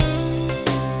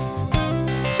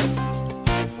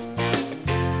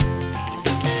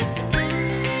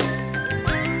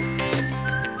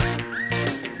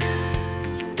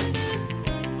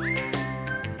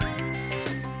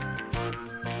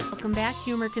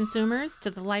humor consumers,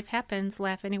 to the Life Happens,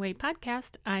 Laugh Anyway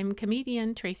podcast. I'm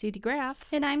comedian Tracy DeGraff.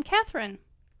 And I'm Catherine,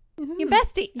 your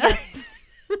bestie. Yes.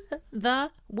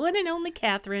 The one and only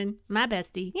Catherine, my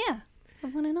bestie. Yeah, the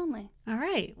one and only. All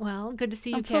right. Well, good to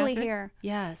see you, I'm Catherine. fully here.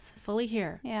 Yes, fully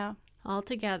here. Yeah. All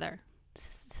together.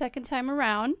 Second time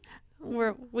around.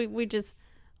 We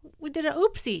did a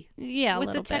oopsie. Yeah, with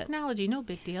a the little bit. technology. No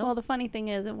big deal. Well, the funny thing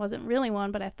is, it wasn't really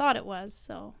one, but I thought it was.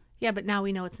 So yeah, but now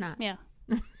we know it's not. yeah.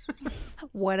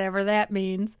 Whatever that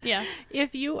means. Yeah.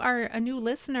 If you are a new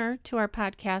listener to our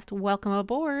podcast, welcome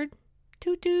aboard.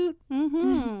 Toot toot.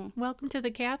 Mm-hmm. Welcome to the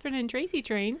Catherine and Tracy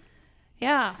train.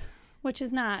 Yeah, which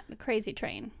is not a crazy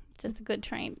train, just a good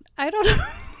train. I don't know.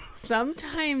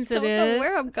 Sometimes it Don't is. know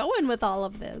where I'm going with all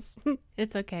of this.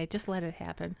 It's okay. Just let it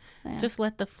happen. Yeah. Just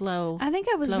let the flow. I think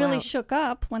I was flow really out. shook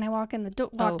up when I walked in the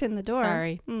door.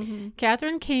 Sorry. Mm-hmm.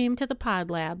 Catherine came to the Pod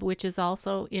Lab, which is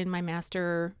also in my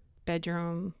master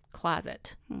bedroom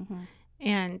closet. Mm-hmm.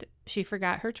 And she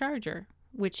forgot her charger,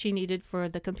 which she needed for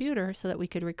the computer so that we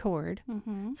could record.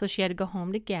 Mm-hmm. So she had to go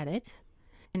home to get it.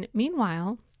 And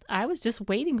meanwhile, I was just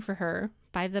waiting for her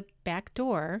by the back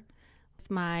door with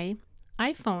my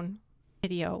iPhone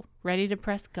video ready to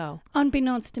press go.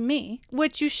 Unbeknownst to me.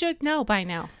 Which you should know by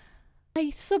now.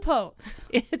 I suppose.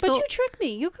 It's But you tricked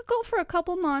me. You could go for a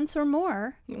couple months or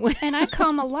more, and I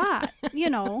come a lot. You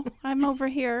know, I'm over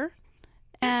here.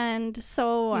 And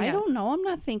so I Yeah. don't know. I'm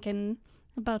not thinking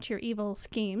about your evil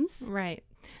schemes. Right.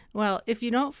 Well, if you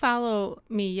don't follow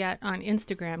me yet on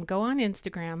Instagram, go on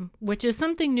Instagram, which is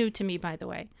something new to me, by the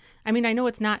way. I mean, I know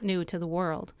it's not new to the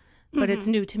world, but it's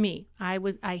new to me. I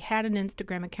had an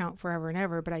Instagram account forever and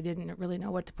ever, but I didn't really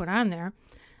know what to put on there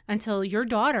until your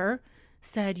daughter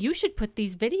said, you should put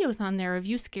these videos on there of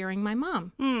you scaring my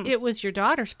mom. It was your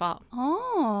daughter's fault.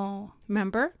 Oh,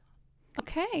 Remember?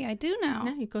 okay. I do now.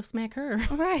 Now you go smack her.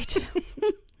 Right.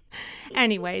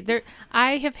 Anyway,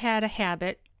 I have had a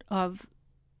habit of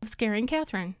scaring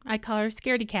Catherine. I call her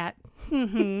Scaredy Cat.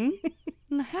 Mm-hmm.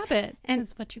 The habit And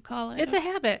is what you call it. It's a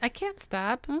habit. I can't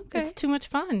stop. Okay. It's too much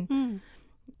fun. Mm.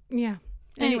 Yeah.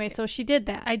 Anyway, so she did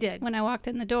that. I did. When I walked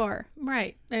in the door.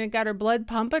 Right. And it got her blood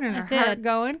pumping and It her did. heart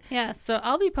going. Yes. So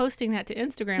I'll be posting that to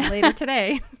Instagram later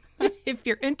today. If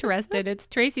you're interested, it's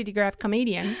Tracy DeGraff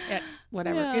Comedian at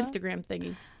whatever Yeah. Instagram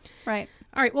thingy. Right.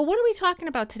 All right. Well, what are we talking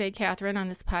about today, Catherine, on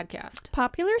this podcast?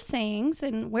 Popular sayings,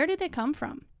 and where did they come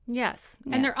from? Yes.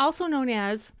 Yeah. And they're also known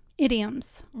as,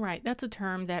 Idioms. right, that's a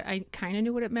term that I kind of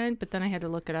knew what it meant, but then I had to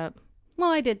look it up. Well,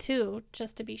 I did too,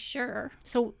 just to be sure.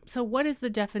 So what is the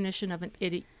definition of an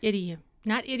idiom?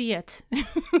 Not idiot.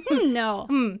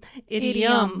 No.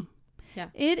 Idiom. Yeah.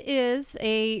 It is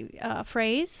a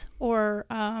phrase or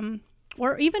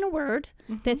even a word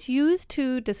that's used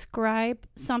to describe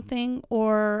something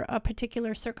or a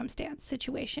particular circumstance,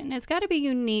 situation. It's got to be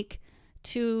unique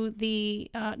to the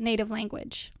native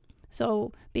language.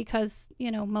 So because,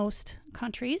 most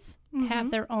countries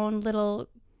have their own little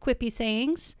quippy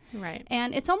sayings. Right.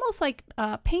 And it's almost like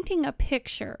painting a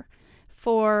picture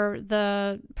for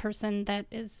the person that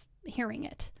is hearing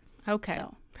it. Okay.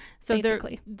 So So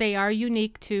basically. they are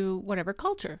unique to whatever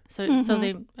culture. So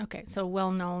so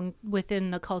well known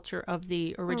within the culture of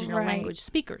the original Right. language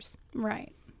speakers.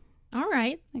 Right. All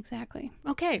right. Exactly.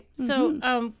 Okay.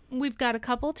 So we've got a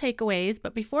couple takeaways,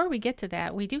 but before we get to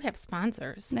that, we do have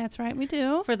sponsors That's right, we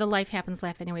do. for the Life Happens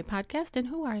Laugh Anyway podcast. And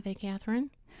who are they, Catherine?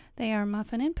 They are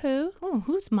Muffin and Pooh, Oh,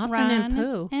 who's Muffin Ron and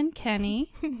Pooh? and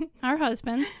Kenny, our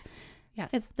husbands.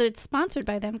 Yes. It's sponsored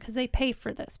by them because they pay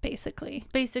for this, basically.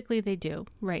 Basically, they do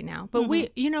right now.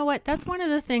 But you know what? That's one of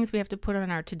the things we have to put on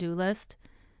our to-do list.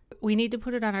 We need to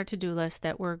put it on our to-do list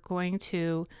that we're going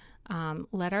to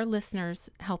let our listeners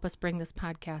help us bring this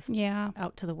podcast Yeah.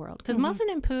 out to the world. Because Muffin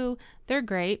and Pooh, they're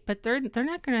great, but they're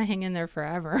not going to hang in there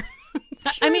forever.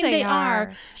 Sure I mean, they are.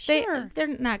 are. Sure. They're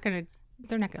not going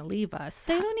to leave us.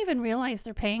 They don't even realize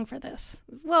they're paying for this.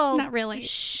 Well, Not really.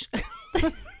 Shh.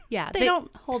 Yeah, They don't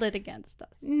hold it against us.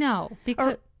 No,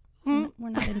 because We're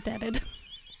not indebted.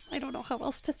 I don't know how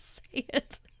else to say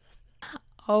it.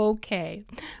 okay,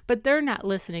 but they're not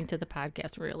listening to the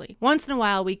podcast really. Once in a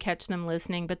while, we catch them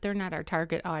listening, but they're not our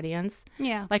target audience.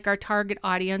 Yeah. Like our target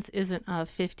audience isn't a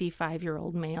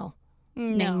 55-year-old male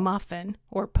named No. Muffin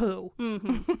or Pooh.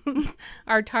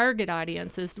 Our target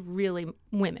audience is really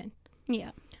women.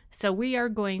 Yeah. So we are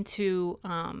going to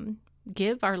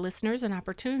give our listeners an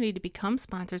opportunity to become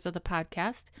sponsors of the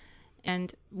podcast.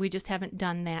 And we just haven't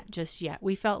done that just yet.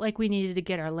 We felt like we needed to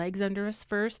get our legs under us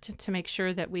first to make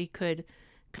sure that we could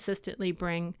consistently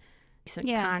bring decent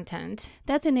content.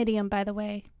 That's an idiom, by the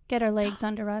way. Get our legs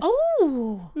under us.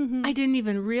 Oh, I didn't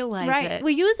even realize right. it.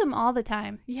 We use them all the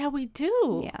time. Yeah, we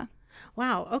do. Yeah.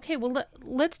 Wow. Okay. Well,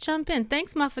 let's jump in.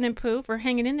 Thanks, Muffin and Pooh, for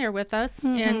hanging in there with us.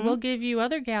 And we'll give you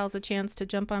other gals a chance to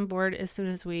jump on board as soon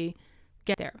as we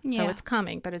get there. So it's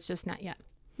coming, but it's just not yet.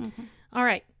 All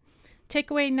right.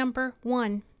 Takeaway number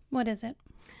 1. What is it?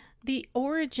 The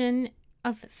origin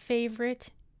of favorite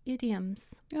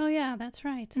idioms. Oh, yeah, that's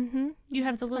right. You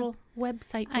have the little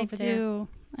website over there.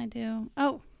 I do.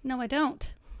 Oh, no, I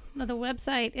don't. No, the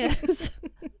website is...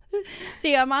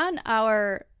 See, I'm on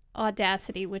our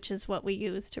Audacity, which is what we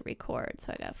use to record.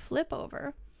 So I got to flip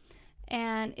over.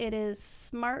 And it is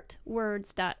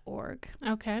smartwords.org.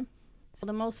 Okay. So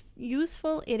the most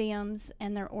useful idioms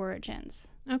and their origins.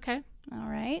 Okay. All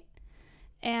right.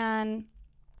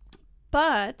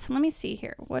 But let me see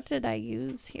here. What did I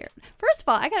use here? First of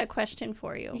all, I got a question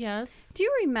for you. Yes. Do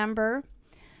you remember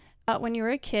when you were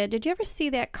a kid, did you ever see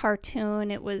that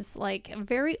cartoon? It was like a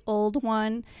very old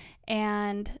one.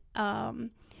 And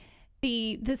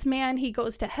this man, he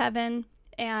goes to heaven.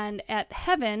 And at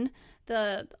heaven,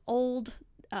 the old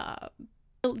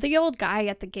guy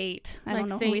at the gate, I don't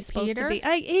know who he's supposed to be.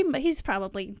 He's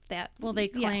probably that. Well, they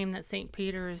claim that St.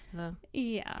 Peter is the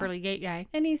pearly gate guy.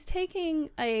 And he's taking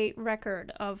a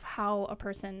record of how a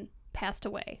person passed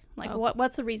away. Like,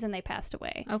 what's the reason they passed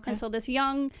away? Okay. And so this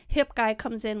young, hip guy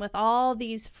comes in with all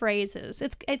these phrases.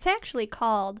 It's actually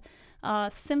called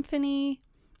Symphony.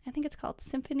 I think it's called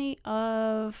Symphony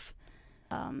of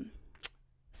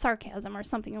Sarcasm or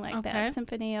something like that.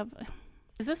 Symphony of...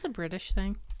 Is this a British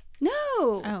thing?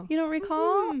 No, you don't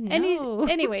recall? No.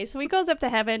 Anyway, so he goes up to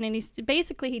heaven, and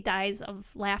he dies of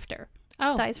laughter.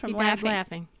 Dies from laughing. Died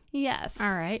laughing. Yes.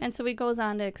 All right. And so he goes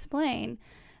on to explain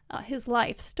his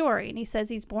life story, and he says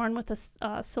he's born with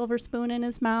a silver spoon in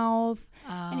his mouth,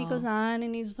 and he goes on,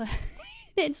 and he's like,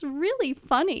 it's really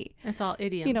funny. It's all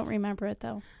idioms. You don't remember it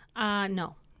though?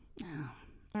 No. Oh.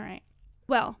 All right.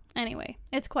 Well, anyway,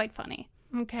 it's quite funny.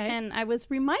 Okay. And I was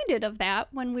reminded of that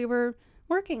when we were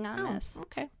working on this.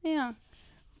 Okay. Yeah.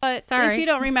 But sorry. If you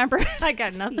don't remember, I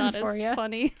got nothing for you.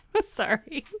 Funny.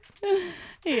 Sorry.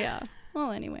 Yeah.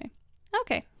 Well, anyway.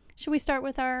 Okay. Should we start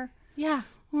with our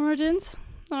origins?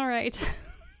 All right.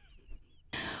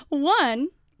 One,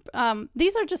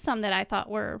 these are just some that I thought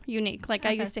were unique. Like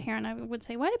I used to hear, and I would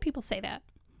say, why do people say that?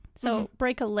 So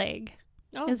break a leg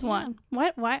is one.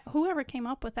 Why? Whoever came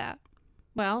up with that?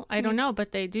 Well, I don't know,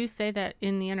 but they do say that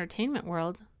in the entertainment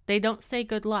world. They don't say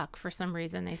good luck for some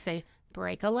reason. They say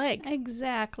break a leg.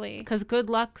 Exactly. Because good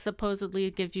luck supposedly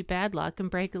gives you bad luck,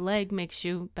 and break a leg makes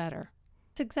you better.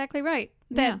 That's exactly right.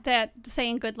 That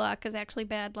saying good luck is actually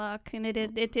bad luck, and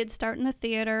it did start in the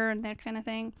theater and that kind of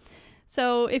thing.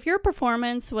 So if your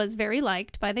performance was very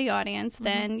liked by the audience,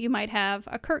 then you might have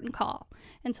a curtain call.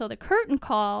 And so the curtain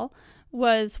call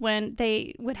was when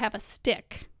they would have a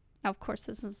stick. Now, of course,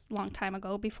 this is a long time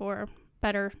ago before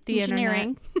better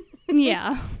engineering.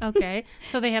 Yeah. Okay.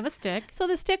 So they have a stick. So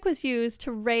the stick was used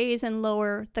to raise and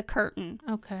lower the curtain.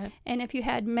 Okay. And if you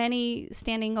had many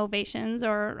standing ovations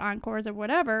or encores or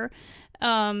whatever,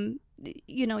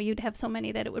 you'd have so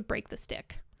many that it would break the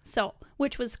stick. So,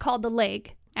 which was called the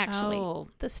leg, actually. Oh.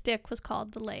 The stick was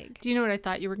called the leg. Do you know what I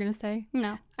thought you were going to say?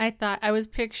 No. I was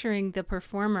picturing the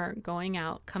performer going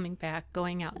out, coming back,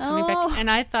 going out, coming back.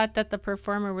 And I thought that the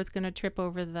performer was going to trip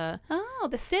over the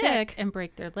stick and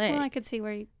break their leg. Well, I could see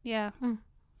where,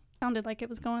 sounded like it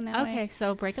was going that way. Okay,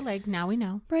 so break a leg. Now we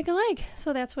know. Break a leg.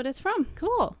 So that's what it's from.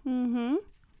 Cool.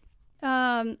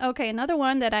 Mm-hmm. Okay, another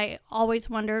one that I always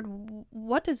wondered,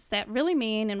 what does that really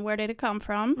mean and where did it come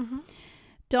from? Mm-hmm.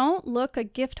 Don't look a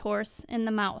gift horse in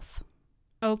the mouth.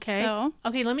 Okay.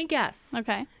 Okay, let me guess.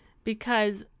 Okay.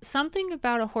 Because something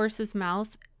about a horse's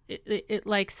mouth, it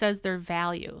like says their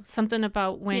value. Something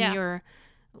about when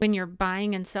you're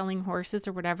buying and selling horses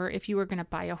or whatever. If you were going to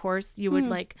buy a horse, you would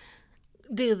like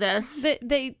do this.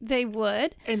 They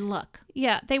would. And look.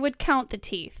 Yeah, they would count the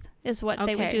teeth is what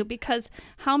they would do, because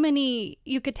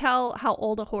you could tell how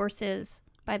old a horse is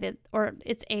or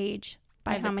its age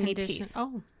by how many teeth.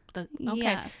 Oh. Okay.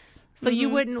 Yes. So you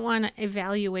wouldn't want to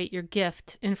evaluate your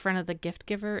gift in front of the gift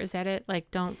giver? Is that it?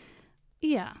 Like, don't...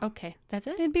 Yeah. Okay. That's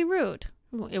it? It'd be rude.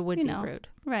 Well, it would be rude.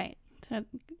 Right. To,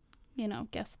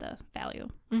 guess the value.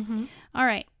 Mm-hmm. All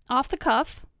right. Off the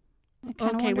cuff.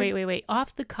 Okay, wait.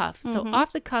 Off the cuff. So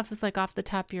off the cuff is like off the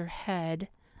top of your head.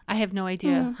 I have no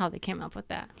idea how they came up with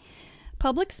that.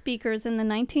 Public speakers in the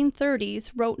 1930s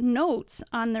wrote notes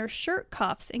on their shirt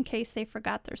cuffs in case they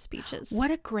forgot their speeches. What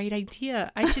a great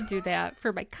idea. I should do that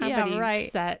for my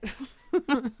comedy set.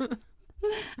 I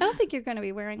don't think you're going to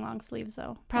be wearing long sleeves,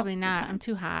 though. Probably not. I'm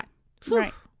too hot.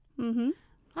 Right. Mm-hmm.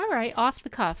 All right. Off the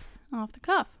cuff. Off the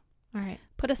cuff. All right.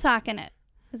 Put a sock in it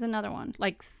is another one.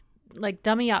 Like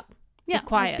dummy up. Yeah. Be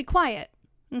quiet. Be quiet.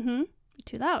 Mm-hmm.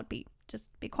 Too loud. Just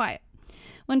be quiet.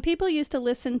 When people used to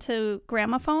listen to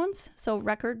gramophones, so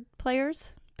record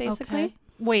players, basically. Okay.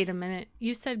 Wait a minute.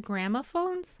 You said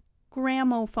gramophones?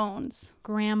 Gramophones.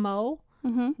 Gramo?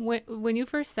 Mm-hmm. When you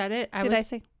first said it, I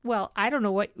say? Well, I don't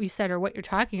know what you said or what you're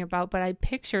talking about, but I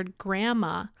pictured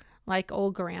grandma, like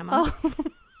old grandma. Oh.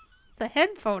 The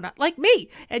headphone, like me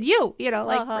and you,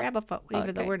 like gramophone,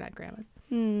 even though Okay. we're not grandmas.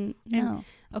 No.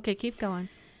 Okay, keep going.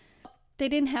 They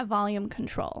didn't have volume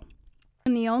control.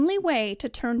 And the only way to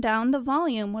turn down the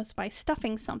volume was by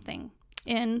stuffing something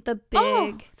in the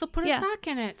big... so put a yeah. sock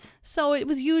in it. So it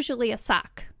was usually a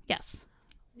sock. Yes.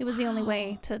 It was the only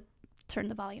way to turn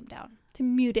the volume down, to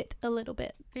mute it a little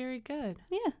bit. Very good.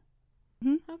 Yeah.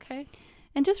 Mm-hmm. Okay.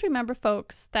 And just remember,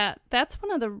 folks, that's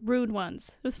one of the rude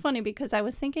ones. It was funny because I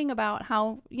was thinking about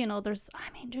how, there's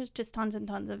just tons and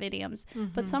tons of idioms,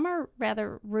 but some are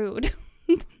rather rude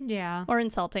Yeah. or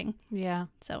insulting. Yeah.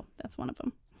 So that's one of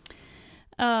them.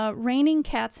 Raining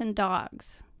cats and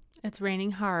dogs. It's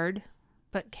raining hard,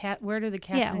 but where do the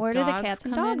cats and where dogs do the cats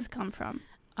and come in? dogs come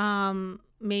from?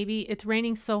 Maybe it's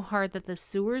raining so hard that the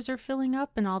sewers are filling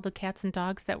up and all the cats and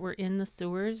dogs that were in the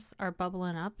sewers are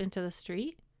bubbling up into the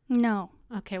street. No.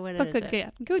 Okay, what But is good,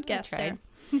 it? good guess there.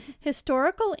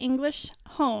 Historical English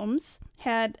homes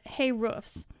had hay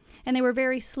roofs, and they were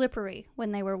very slippery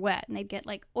when they were wet, and they'd get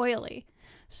like oily.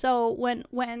 So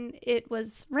when it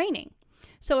was raining,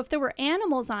 so if there were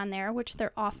animals on there, which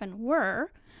there often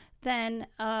were, then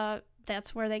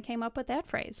that's where they came up with that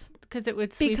phrase. Because it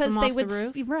would sweep them off the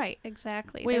roof? Right,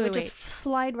 exactly. Wait, they would wait, just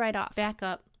slide right off. Back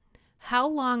up. How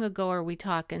long ago are we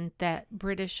talking that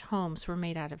British homes were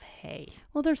made out of hay?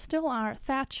 Well, there still are.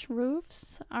 Thatch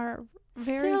roofs are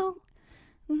very... Still?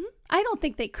 Mm-hmm. I don't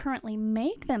think they currently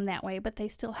make them that way, but they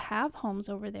still have homes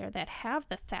over there that have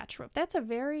the thatch roof. That's a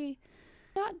very...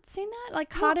 Not seen that?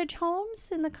 Like cottage homes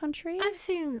in the country? I've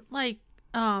seen, like,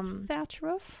 thatch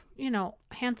roof?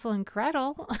 Hansel and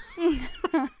Gretel.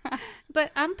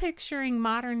 But I'm picturing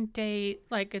modern day,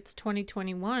 like it's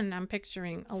 2021. I'm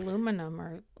picturing aluminum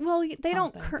or Well, they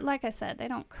something. don't, like I said, they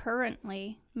don't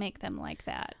currently make them like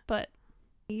that, but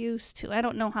they used to. I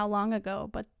don't know how long ago,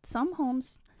 but some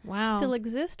homes wow. still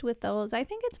exist with those. I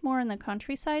think it's more in the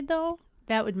countryside, though.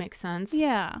 That would make sense.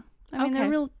 Yeah. I mean, Okay. they're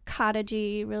real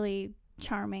cottagey, really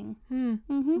charming.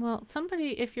 Mm-hmm. Well,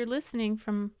 somebody, if you're listening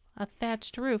from a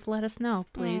thatched roof, let us know,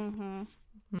 please. Mm-hmm.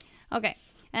 Okay.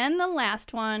 And the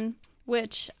last one,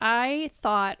 which I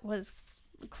thought was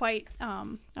quite, I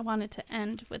wanted to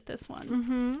end with this one.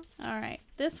 Mm-hmm. All right.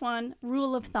 This one,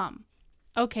 rule of thumb.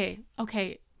 Okay.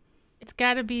 It's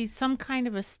got to be some kind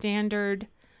of a standard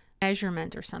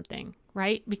measurement or something,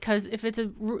 right? Because if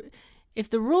the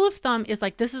rule of thumb is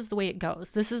like, this is the way it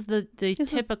goes, this is the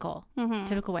typical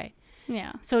way.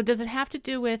 Yeah. So does it have to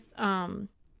do with, I'm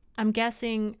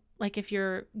guessing, like if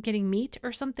you're getting meat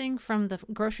or something from the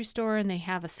grocery store and they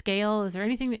have a scale, is there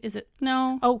anything, is it?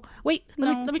 No. Oh, wait, No.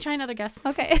 let me try another guess.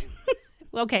 Okay.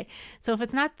 Okay. So if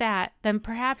it's not that, then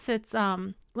perhaps it's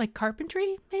like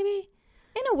carpentry, maybe?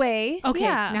 In a way. Okay,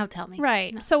 Yeah. now tell me.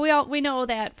 Right. No. So we know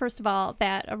that, first of all,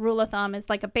 that a rule of thumb is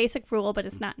like a basic rule, but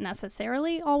it's not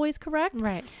necessarily always correct.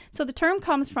 Right. So the term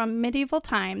comes from medieval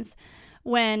times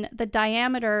when the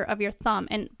diameter of your thumb,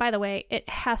 and by the way, it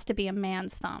has to be a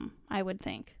man's thumb, I would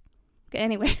think.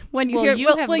 Anyway, when you hear...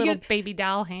 you have little baby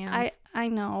doll hands. I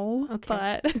know,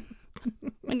 Okay. but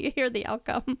when you hear the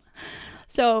outcome.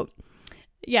 So,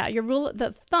 yeah,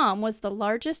 the thumb was the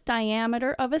largest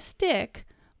diameter of a stick,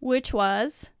 which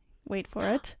was, wait for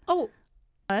it. Oh,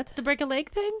 What? the break a leg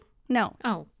thing? No.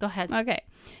 Oh, go ahead. Okay.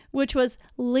 Which was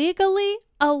legally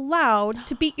allowed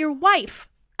to beat your wife.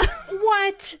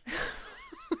 What?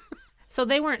 So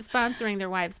they weren't sponsoring their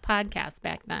wives' podcast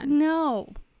back then. No.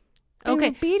 They Okay,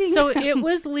 were beating so them. it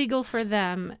was legal for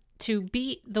them to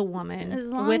beat the woman As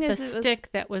long with a as it was- stick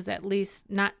that was at least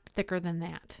not thicker than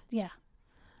that. Yeah.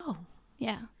 Oh,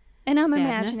 Yeah. And I'm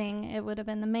Sadness. imagining it would have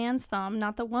been the man's thumb,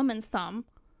 not the woman's thumb.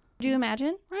 Do you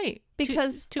imagine? right.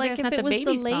 Because too bad like it's if not it the was the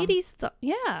baby's thumb. lady's thumb.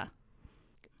 Yeah.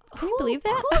 Can you believe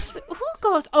that? Who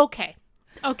goes? Okay,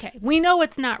 we know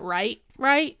it's not right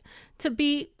to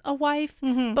beat a wife,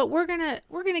 Mhm. but we're gonna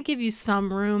give you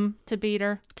some room to beat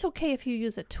her. It's okay if you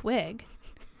use a twig.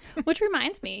 Which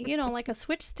reminds me, like a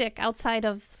switch stick outside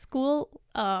of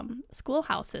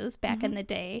schoolhouses back in the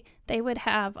day, they would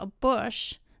have a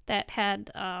bush that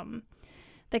had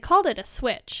they called it a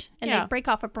switch, and Yeah. they'd break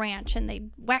off a branch and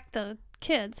they'd whack the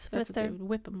kids That's with what they their would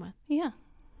whip them with. yeah.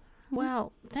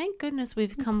 Well, thank goodness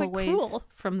we've come a Quite ways cruel.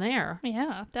 from there.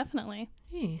 Yeah, definitely.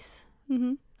 Jeez.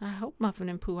 Mhm. I hope Muffin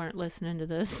and Pooh aren't listening to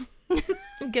this.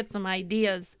 Get some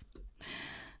ideas.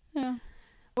 Yeah.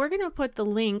 We're going to put the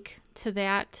link to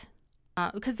that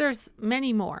because there's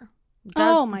many more.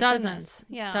 My dozens. goodness.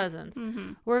 Yeah. Dozens.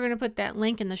 Mm-hmm. We're going to put that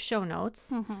link in the show notes.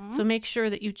 Mm-hmm. So make sure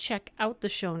that you check out the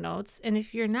show notes. And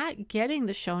if you're not getting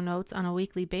the show notes on a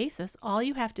weekly basis, all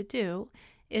you have to do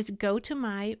is go to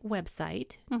my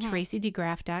website,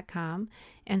 tracydegraff.com,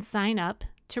 and sign up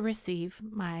to receive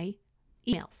my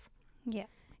emails. Yeah.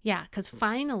 Yeah, because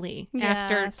finally,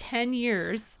 after Yes. 10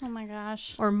 years Oh my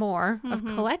gosh. or more of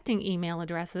collecting email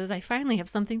addresses, I finally have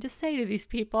something to say to these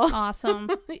people. Awesome.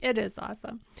 It is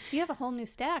awesome. You have a whole new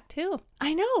stack too.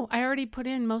 I know. I already put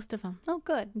in most of them. Oh,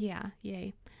 good. Yeah,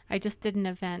 yay. I just did an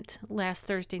event last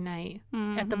Thursday night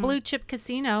Mm-hmm. at the Blue Chip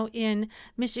Casino in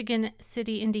Michigan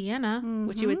City, Indiana,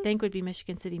 which you would think would be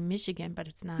Michigan City, Michigan, but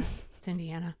it's not. It's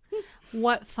Indiana.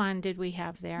 What fun did we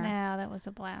have there? Yeah, that was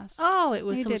a blast. Oh, it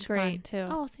was You so did much great, fun. too.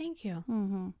 Oh, thank you.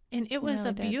 Mm-hmm. And it was really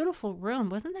a did. beautiful room.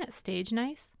 Wasn't that stage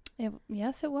nice?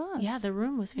 Yes, it was. Yeah, the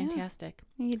room was Yeah. fantastic.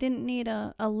 You didn't need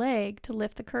a leg to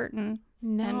lift the curtain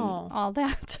and No, all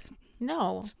that.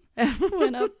 no.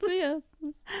 Went up. Yeah,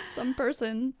 some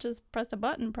person just pressed a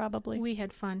button probably. We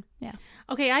had fun. Yeah.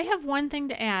 Okay, I have one thing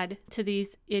to add to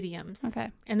these idioms.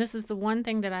 Okay. And this is the one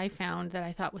thing that I found that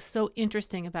I thought was so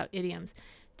interesting about idioms.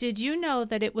 Did you know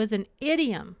that it was an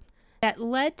idiom that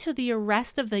led to the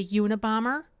arrest of the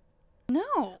Unabomber?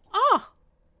 No. Oh,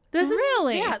 this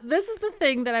Really? is this is the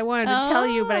thing that I wanted to tell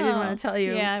you, but I didn't want to tell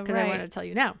you Yeah, because I right. wanted to tell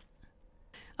you now.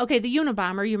 Okay, the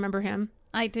Unabomber, you remember him?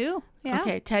 I do. Yeah.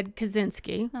 Okay, Ted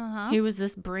Kaczynski. Uh-huh. He was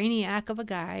this brainiac of a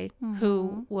guy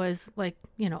who was like,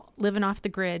 living off the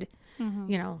grid,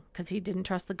 because he didn't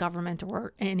trust the government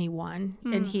or anyone.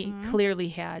 And he clearly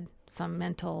had some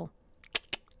mental,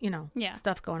 Yeah.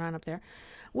 stuff going on up there.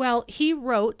 Well, he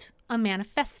wrote a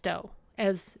manifesto,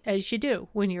 as you do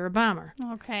when you're a bomber.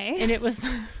 Okay. And it was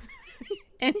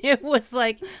and it was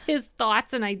like his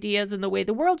thoughts and ideas and the way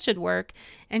the world should work.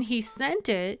 And he sent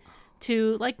it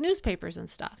to like newspapers and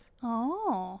stuff.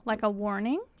 Oh, like a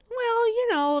warning?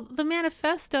 Well, the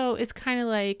manifesto is kind of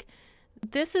like,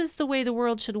 this is the way the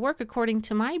world should work according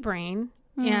to my brain.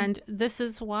 And this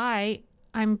is why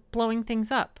I'm blowing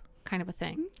things up, kind of a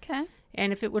thing. Okay.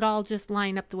 And if it would all just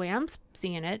line up the way I'm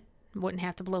seeing it, wouldn't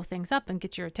have to blow things up and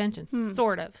get your attention,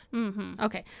 sort of. Mm-hmm.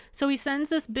 Okay. So he sends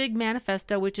this big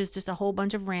manifesto, which is just a whole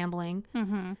bunch of rambling,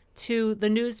 to the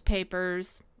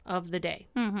newspapers of the day.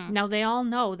 Now, they all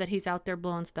know that he's out there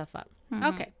blowing stuff up.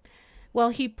 Okay. Well,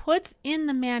 he puts in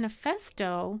the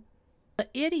manifesto the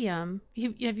idiom.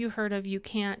 Have you heard of you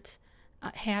can't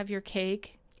have your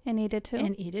cake And eat it too?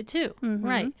 and eat it too?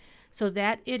 Right. So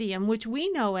that idiom, which we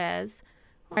know as,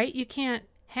 right, you can't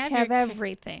have your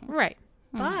everything. Right.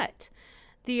 But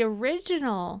the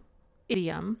original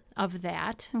idiom of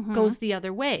that goes the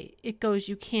other way. It goes,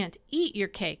 you can't eat your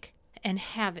cake and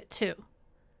have it too.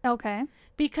 Okay.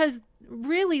 Because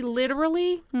really,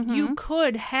 literally, you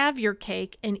could have your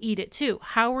cake and eat it too.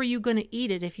 How are you going to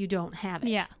eat it if you don't have it?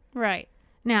 Yeah. Right.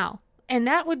 Now, and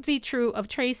that would be true of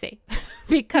Tracy,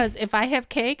 because if I have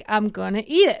cake, I'm going to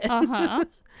eat it. Uh-huh.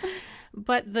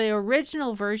 But the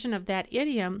original version of that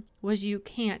idiom was you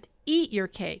can't eat your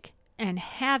cake and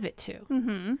have it too.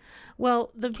 Mm-hmm.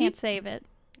 Well, the Can't save it.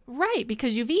 right,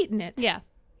 because you've eaten it. Yeah.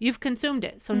 You've consumed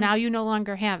it. So now you no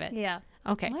longer have it. Yeah.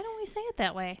 Okay. Why don't we say it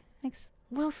that way?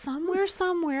 Well,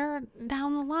 somewhere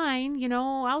down the line,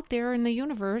 out there in the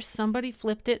universe, somebody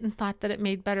flipped it and thought that it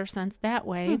made better sense that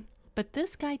way. But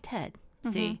this guy, Ted,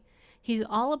 see, he's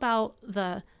all about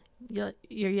your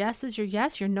yes is your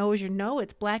yes, your no is your no,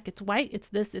 it's black, it's white, it's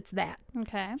this, it's that.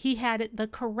 Okay. He had it the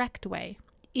correct way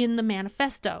in the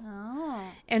manifesto. Oh.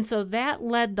 And so that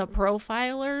led the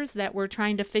profilers that were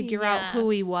trying to figure out who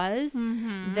he Yes. was,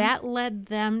 that led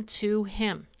them to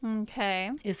him. Okay.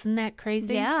 Isn't that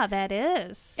crazy? Yeah, that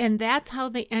is. And that's how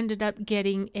they ended up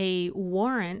getting a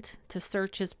warrant to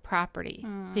search his property,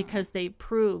 because they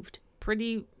proved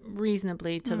pretty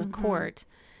reasonably to the court,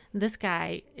 this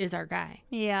guy is our guy.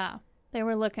 Yeah. They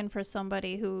were looking for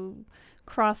somebody who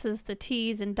crosses the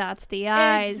T's and dots the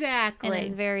I's. Exactly. And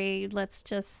is very, let's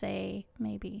just say,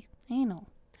 maybe anal.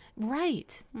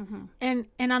 Right. And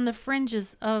on the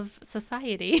fringes of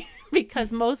society,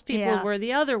 because most people Yeah. were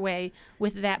the other way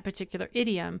with that particular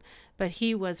idiom, but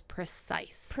he was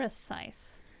precise.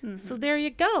 Precise. So there you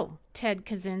go, Ted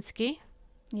Kaczynski.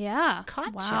 Yeah.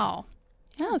 Gotcha. Wow.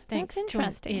 Yes, Thanks that's to an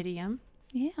interesting. idiom.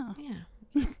 Yeah.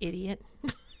 Yeah, idiot.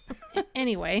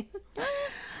 Anyway.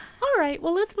 All right,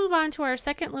 well, let's move on to our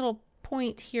second little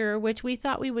point here, which we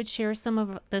thought we would share some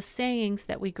of the sayings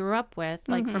that we grew up with,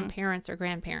 like from parents or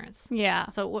grandparents. Yeah.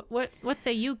 So what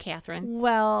say you, Catherine?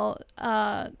 Well,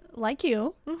 like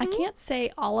you, I can't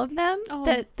say all of them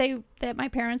that my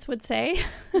parents would say.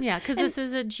 Yeah, because this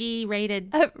is a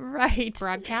G-rated right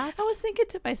broadcast. I was thinking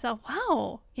to myself,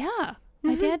 wow, yeah,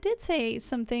 my dad did say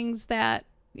some things that,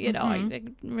 you know, I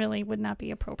really would not be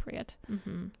appropriate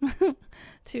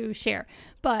to share.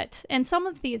 And some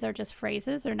of these are just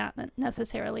phrases. They're not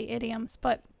necessarily idioms.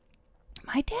 But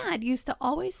my dad used to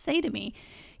always say to me,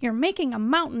 you're making a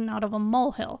mountain out of a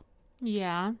molehill.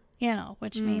 Yeah. You know,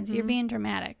 which means you're being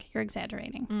dramatic. You're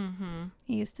exaggerating.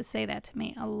 He used to say that to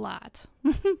me a lot.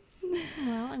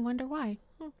 Well, I wonder why.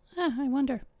 I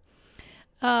wonder.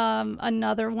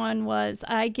 Another one was,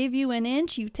 I give you an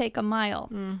inch, you take a mile.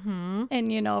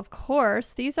 And, you know, of course,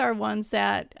 these are ones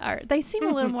that they seem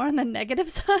a little more on the negative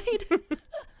side.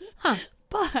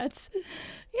 But,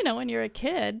 you know, when you're a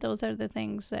kid, those are the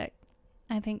things that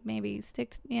I think maybe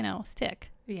stick.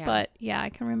 Yeah. But, yeah, I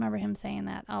can remember him saying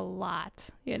that a lot,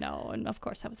 you know, and of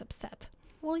course I was upset.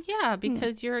 Well, yeah,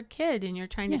 because you're a kid and you're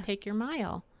trying to take your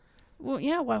mile. Well,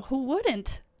 yeah, well, who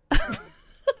wouldn't?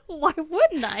 Why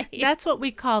wouldn't I? That's what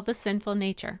we call the sinful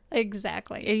nature.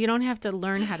 Exactly. You don't have to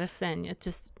learn how to sin. It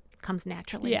just comes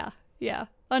naturally. Yeah.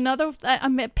 Another,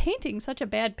 I'm painting such a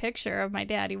bad picture of my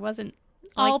dad. He wasn't.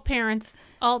 All parents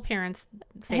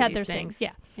say had these their things.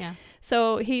 Yeah. Yeah.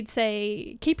 So he'd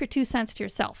say, keep your 2 cents to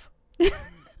yourself.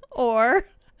 Or,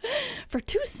 for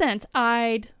 2 cents,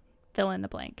 I'd fill in the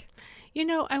blank. You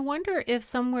know, I wonder if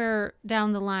somewhere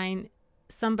down the line,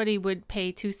 somebody would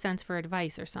pay 2 cents for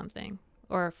advice or something.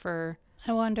 Or for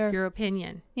I wonder. your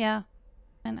opinion. Yeah.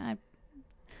 And I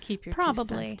Keep your probably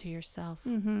 2 cents to yourself.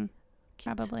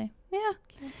 Probably. Yeah.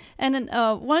 Cute. And then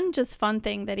one just fun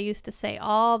thing that he used to say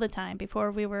all the time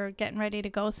before we were getting ready to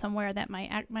go somewhere that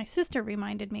my sister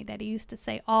reminded me that he used to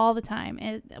say all the time.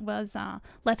 It was,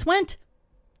 let's went.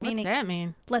 What's that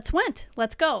mean? Let's went.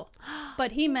 Let's go.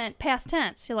 But he meant past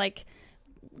tense. You're like,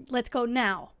 let's go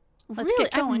now. Let's really?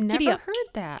 get going. I've Giddy never up. heard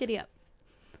that. Giddy up.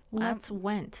 Let's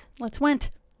went. Let's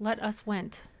went. Let us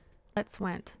went. Let's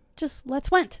went. Just let's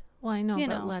went. Well, I know, You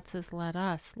but know. let's is let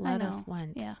us. Let us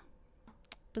went. Yeah.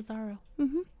 Bizarro.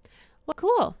 Mm-hmm. Well,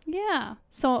 cool. Yeah.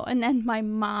 So, and then my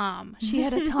mom, she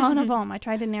had a ton of them. I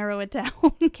tried to narrow it down.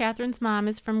 Catherine's mom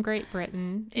is from Great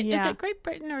Britain. Yeah. Is it Great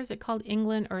Britain or is it called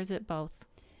England or is it both?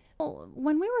 Well,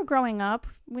 when we were growing up,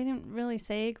 we didn't really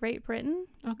say Great Britain.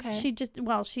 Okay.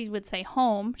 She would say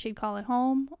home. She'd call it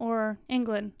home or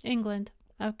England. England.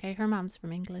 Okay, her mom's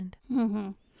from England. Mm-hmm.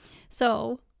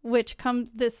 So, which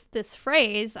comes this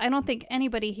phrase, I don't think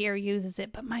anybody here uses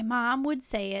it, but my mom would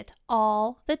say it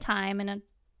all the time in a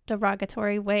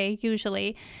derogatory way,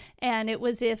 usually. And it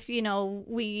was if, you know,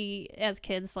 we as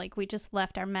kids, like we just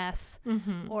left our mess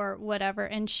or whatever.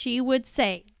 And she would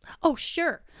say, oh,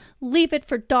 sure, leave it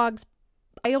for dogs.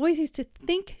 I always used to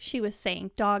think she was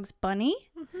saying dog's bunny,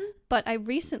 but I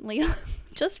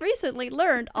just recently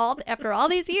learned after all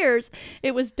these years,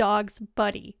 it was dog's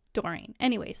buddy, Doreen.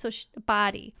 Anyway, so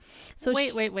body. So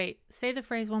wait. Say the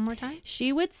phrase one more time.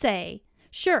 She would say,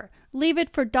 sure, leave it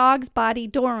for dog's body,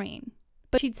 Doreen.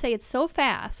 But she'd say it so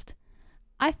fast,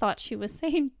 I thought she was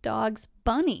saying dog's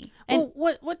bunny. And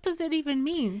what does it even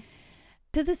mean?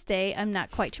 to this day, I'm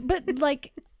not quite sure. But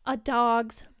like a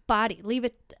dog's body, leave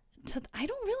it. I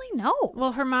don't really know.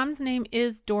 Well, her mom's name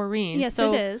is Doreen. Yes,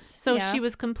 so, it is. So Yeah. she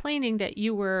was complaining that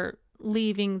you were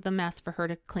leaving the mess for her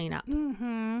to clean up.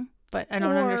 Mm-hmm. But I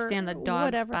don't Or understand the dog's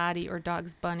whatever. body or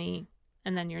dog's bunny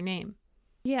and then your name.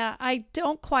 Yeah, I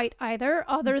don't quite either,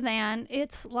 other than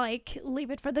it's like,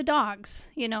 leave it for the dogs.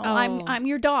 You know, Oh. I'm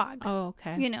your dog, Oh,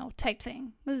 okay. you know, type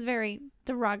thing. This is very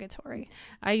derogatory.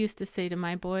 I used to say to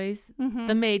my boys, Mhm.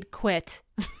 the maid quit.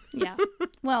 Yeah.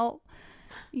 Well,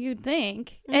 you'd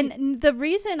think. And the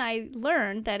reason I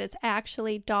learned that it's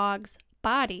actually dog's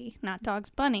body, not dog's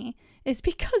bunny, is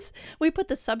because we put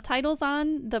the subtitles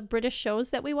on the British shows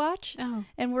that we watch. Oh,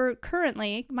 And we're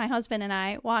currently, my husband and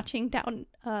I, watching Downton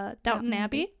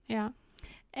Abbey. yeah.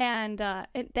 And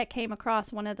that came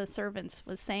across, one of the servants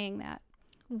was saying that.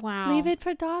 Wow. Leave it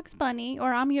for dog's bunny,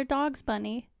 or I'm your dog's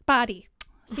bunny. Body.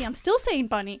 See, I'm still saying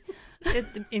bunny.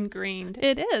 It's ingrained.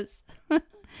 It is.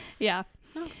 Yeah.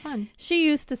 Oh, fun. She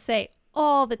used to say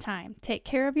all the time, take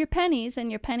care of your pennies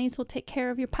and your pennies will take care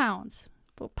of your pounds.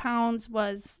 Well, pounds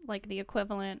was like the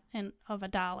equivalent of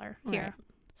 $1 here. Right.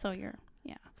 So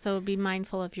So be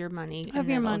mindful of your money Of and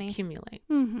your it'll money. accumulate.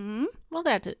 Mm-hmm. Well,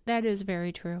 that is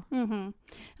very true. Mm-hmm. And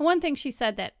one thing she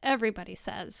said that everybody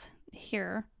says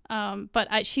here,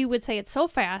 but she would say it so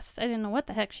fast, I didn't know what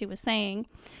the heck she was saying.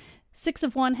 6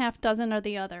 of one, half dozen of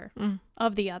the other.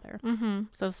 Of the other. Mm-hmm.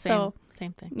 So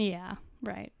same thing. Yeah,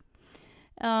 right.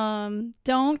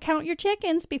 Don't count your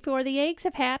chickens before the eggs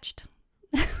have hatched.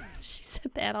 She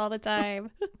said that all the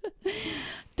time.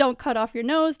 Don't cut off your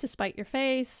nose to spite your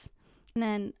face. And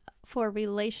then for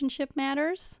relationship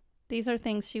matters, these are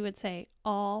things she would say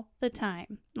all the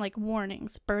time, like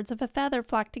warnings. Birds of a feather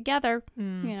flock together.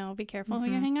 You know, be careful who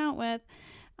you hang out with.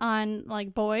 On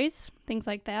like boys, things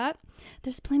like that.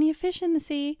 There's plenty of fish in the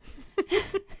sea.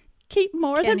 Keep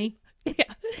more than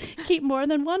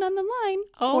one on the line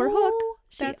or hook.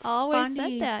 She that's always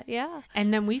funny. said that. Yeah.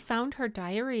 And then we found her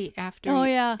diary after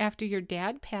after your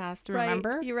dad passed,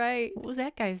 remember? Right. You're right. What was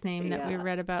that guy's name that we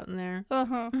read about in there?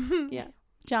 Yeah.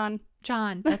 John,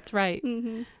 that's right.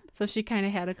 So she kind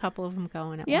of had a couple of them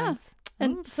going at once.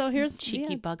 And Oops, so here's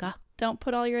cheeky bugger. Don't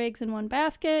put all your eggs in one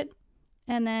basket.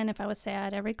 And then if I was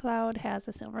sad, every cloud has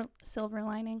a silver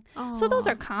lining. Aww. So those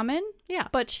are common. Yeah.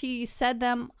 But she said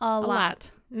them a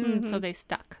lot. So they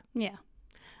stuck. Yeah.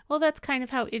 Well, that's kind of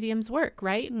how idioms work,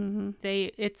 right?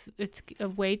 It's a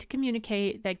way to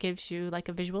communicate that gives you like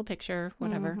a visual picture,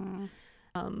 whatever.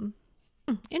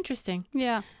 Interesting.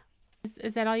 Yeah.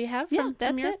 Is that all you have from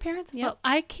your it. parents? Yep. Well,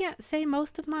 I can't say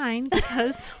most of mine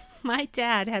because my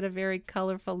dad had a very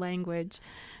colorful language.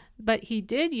 But he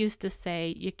did used to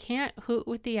say, you can't hoot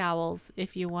with the owls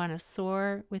if you want to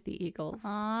soar with the eagles.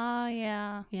 Ah,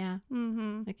 yeah. Yeah.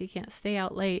 Like you can't stay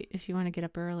out late if you want to get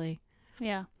up early.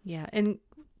 Yeah. Yeah. In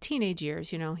teenage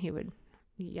years, you know, he would,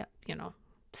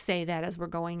 say that as we're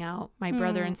going out, my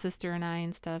brother and sister and I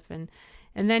and stuff. And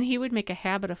then he would make a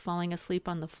habit of falling asleep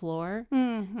on the floor.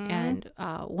 And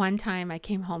one time I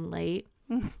came home late.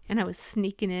 And I was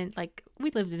sneaking in, like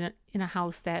we lived in a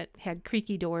house that had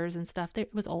creaky doors and stuff.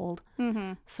 It was old.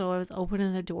 So I was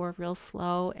opening the door real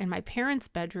slow. And my parents'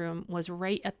 bedroom was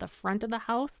right at the front of the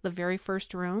house, the very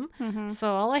first room.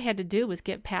 So all I had to do was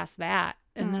get past that.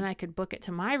 And then I could book it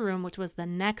to my room, which was the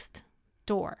next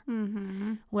door.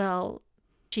 Well,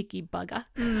 cheeky bugger.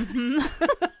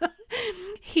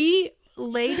 He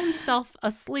laid himself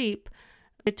asleep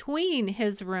between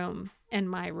his room and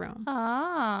my room.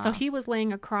 So he was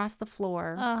laying across the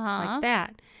floor like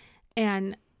that.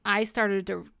 And I started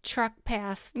to truck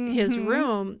past his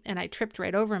room and I tripped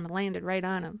right over him and landed right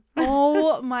on him.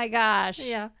 Oh my gosh.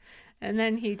 Yeah. And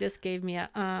then he just gave me a,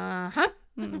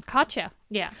 Caught ya.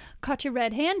 Yeah. Caught you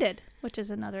red-handed, which is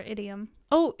another idiom.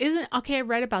 Oh, okay, I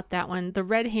read about that one. The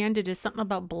red-handed is something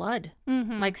about blood.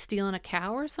 Like stealing a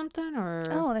cow or something, or...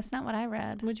 Oh, that's not what I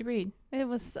read. What'd you read? It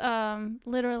was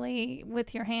literally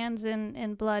with your hands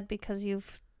in blood because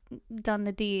you've done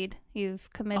the deed.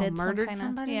 You've committed murdered some kind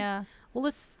somebody? of... Yeah. Well,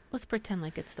 let's pretend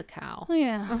like it's the cow.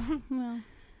 Yeah. Well.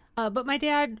 But my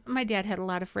dad had a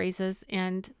lot of phrases,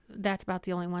 and that's about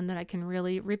the only one that I can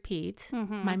really repeat.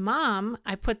 My mom,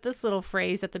 I put this little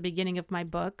phrase at the beginning of my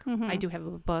book. I do have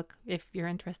a book, if you're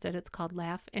interested. It's called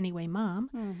Laugh Anyway,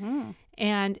 Mom.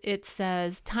 And it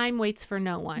says, time waits for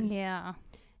no one. Yeah.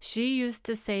 She used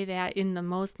to say that in the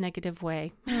most negative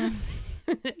way.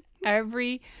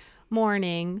 Every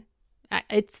morning.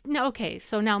 Okay,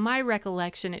 so now my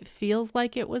recollection, it feels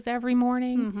like it was every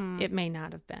morning. It may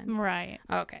not have been. Right.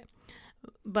 Okay.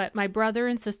 But my brother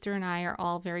and sister and I are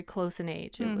all very close in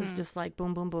age. It was just like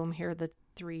boom, boom, boom. Here are the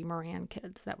 3 Moran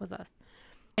kids. That was us.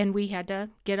 And we had to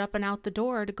get up and out the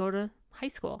door to go to high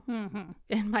school.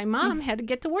 And my mom had to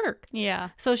get to work. Yeah.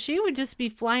 So she would just be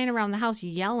flying around the house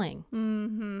yelling.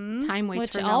 Time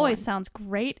waits for no one. Which always sounds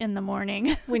great in the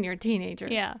morning. When you're a teenager.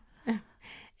 Yeah.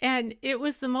 And it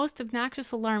was the most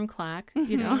obnoxious alarm clock,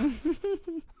 you know.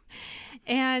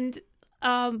 And,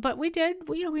 but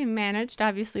we managed.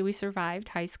 Obviously, we survived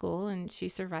high school, and she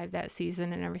survived that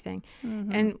season and everything.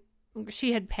 And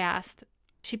she had passed.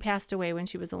 She passed away when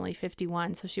she was only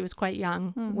 51, so she was quite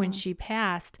young when she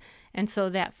passed. And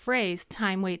so that phrase,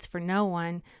 time waits for no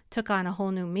one, took on a whole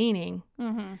new meaning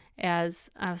as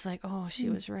I was like, oh,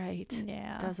 she was right.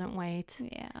 Yeah. Doesn't wait.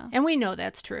 Yeah. And we know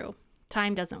that's true.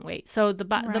 Time doesn't wait. So the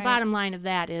bottom line of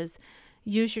that is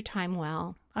use your time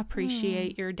well.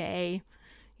 Appreciate your day.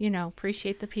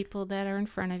 Appreciate the people that are in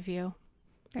front of you.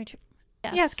 Very true.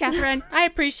 Yes, Catherine, I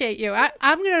appreciate you.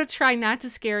 I'm going to try not to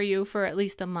scare you for at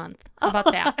least a month. How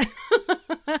about that?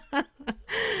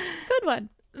 Good one.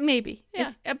 Maybe.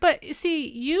 Yeah. But see,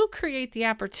 you create the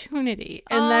opportunity.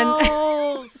 And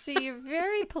see, you're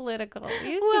very political.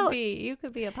 You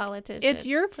could be a politician. It's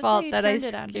your fault that I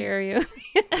scare you.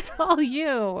 It's all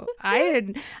you.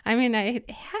 I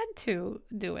had to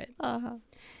do it.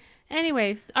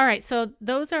 Anyways, all right. So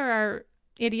those are our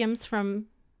idioms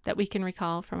that we can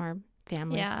recall from our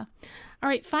families. Yeah. All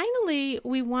right. Finally,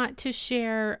 we want to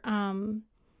share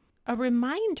a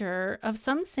reminder of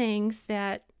some things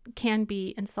that can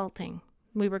be insulting.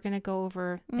 We were going to go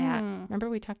over that. Remember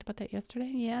we talked about that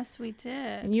yesterday? Yes, we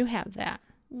did. And you have that.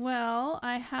 Well,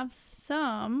 I have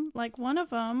some. Like one of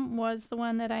them was the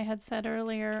one that I had said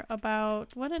earlier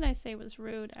about, what did I say was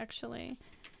rude, actually?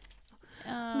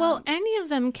 Well, any of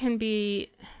them can be...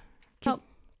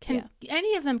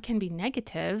 Any of them can be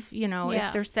negative,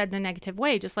 if they're said in a negative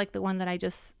way, just like the one that I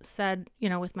just said,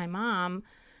 with my mom,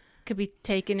 could be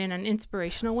taken in an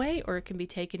inspirational way, or it can be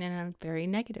taken in a very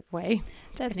negative way.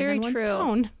 That's very on one's true.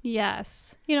 Tone.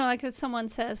 Yes. Like if someone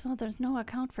says, well, there's no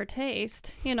account for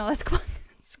taste, that's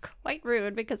it's quite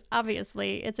rude, because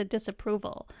obviously it's a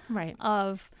disapproval Right.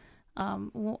 of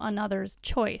another's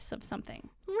choice of something.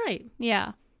 Right.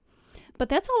 Yeah. But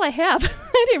that's all I have.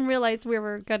 I didn't realize we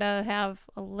were going to have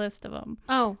a list of them.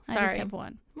 Oh, sorry. I just have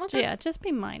one. Well, Yeah, just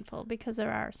be mindful, because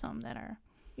there are some that are,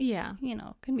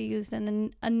 can be used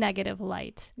in a negative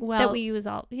light. Well, that we use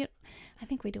all, I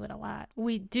think we do it a lot.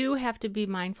 we do have to be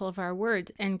mindful of our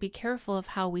words and be careful of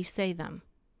how we say them.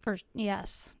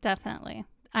 Yes, definitely.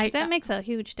 'Cause that makes a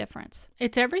huge difference.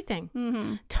 It's everything.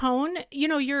 Mm-hmm. Tone,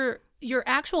 your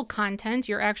actual content,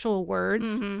 your actual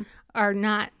words are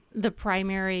not the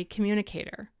primary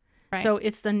communicator. Right. So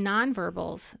it's the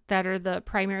nonverbals that are the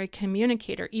primary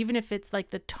communicator, even if it's like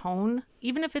the tone,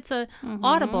 even if it's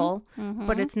audible,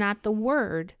 but it's not the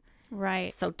word.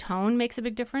 Right. So tone makes a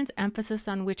big difference. Emphasis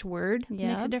on which word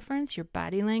makes a difference. Your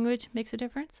body language makes a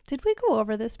difference. Did we go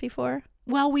over this before?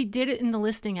 Well, we did it in the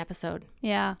listening episode.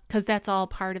 Yeah. Because that's all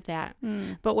part of that.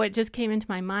 But what just came into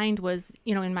my mind was,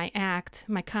 in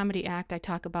my comedy act, I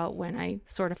talk about when I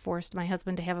sort of forced my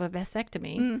husband to have a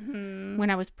vasectomy when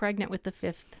I was pregnant with the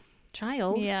 5th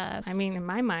child. Yes. I mean, in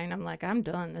my mind, I'm like, I'm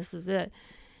done. This is it.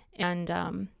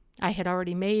 And I had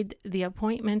already made the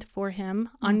appointment for him,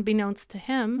 unbeknownst to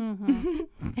him.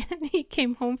 And he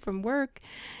came home from work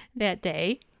that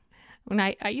day. When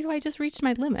I just reached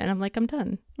my limit. I'm like, I'm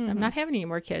done. I'm not having any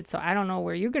more kids. So I don't know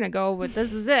where you're going to go, but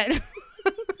this is it.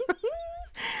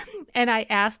 And I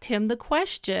asked him the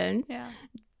question,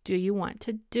 do you want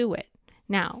to do it?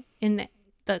 Now, in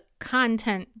the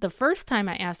content, the first time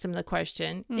I asked him the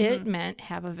question, it meant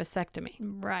have a vasectomy.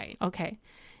 Right. Okay.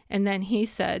 And then he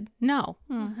said, no.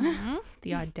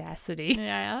 The audacity.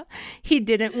 Yeah. He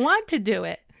didn't want to do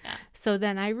it. Yeah. So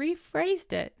then I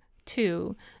rephrased it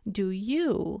to, do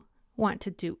you want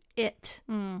to do it?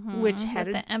 Which had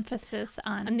with the emphasis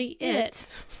on the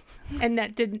it. And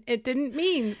it didn't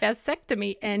mean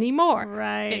vasectomy anymore.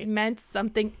 Right. It meant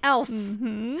something else.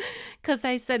 Because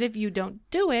I said, if you don't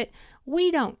do it,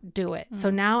 we don't do it. So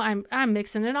now I'm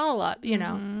mixing it all up,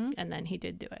 And then he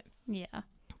did do it. Yeah.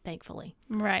 Thankfully.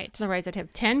 Right. Otherwise, I'd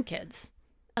have 10 kids.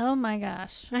 Oh my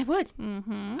gosh. I would.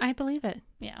 I believe it.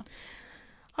 Yeah.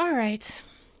 All right.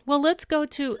 Well, let's go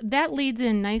to, that leads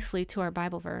in nicely to our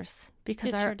Bible verse,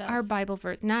 because our Bible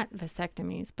verse, not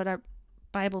vasectomies, but our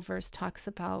Bible verse talks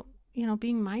about,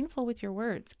 being mindful with your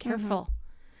words, careful.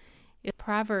 It's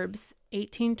Proverbs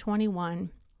 18:21,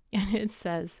 and it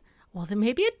says, well, then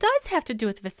maybe it does have to do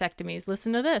with vasectomies.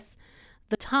 Listen to this.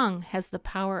 The tongue has the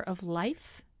power of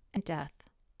life and death.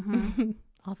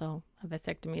 Although a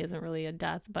vasectomy isn't really a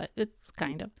death, but it's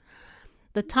kind of.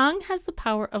 The tongue has the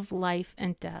power of life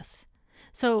and death.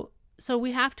 So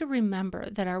we have to remember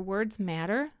that our words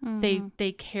matter.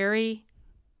 They carry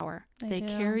power. They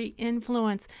carry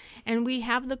influence. And we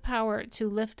have the power to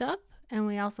lift up, and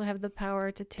we also have the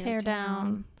power to tear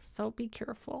down. So be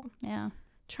careful. Yeah.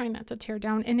 Try not to tear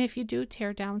down. And if you do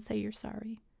tear down, say you're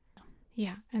sorry.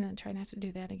 Yeah. And then try not to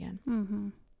do that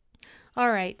again.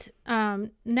 All right.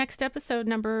 Next episode,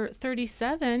 number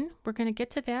 37. We're going to get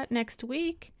to that next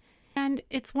week. And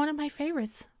it's one of my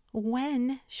favorites.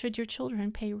 When should your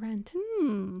children pay rent?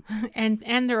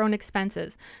 And their own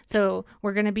expenses. So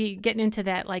we're going to be getting into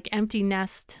that like empty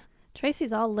nest.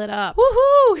 Tracy's all lit up.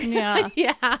 Woohoo! Yeah.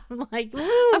 Yeah. I'm like,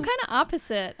 woo. I'm kind of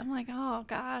opposite. I'm like, oh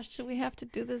gosh, we have to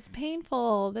do this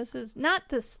painful. This is not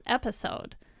this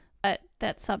episode, but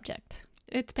that subject.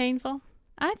 It's painful.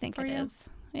 I think it is.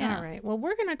 Yeah. All right. Well,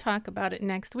 we're going to talk about it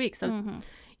next week. So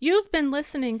you've been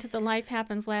listening to the Life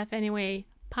Happens Laugh Anyway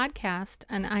podcast,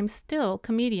 and I'm still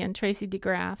comedian Tracy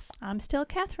DeGraff. I'm still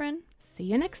Catherine. See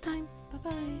you next time.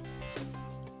 Bye-bye.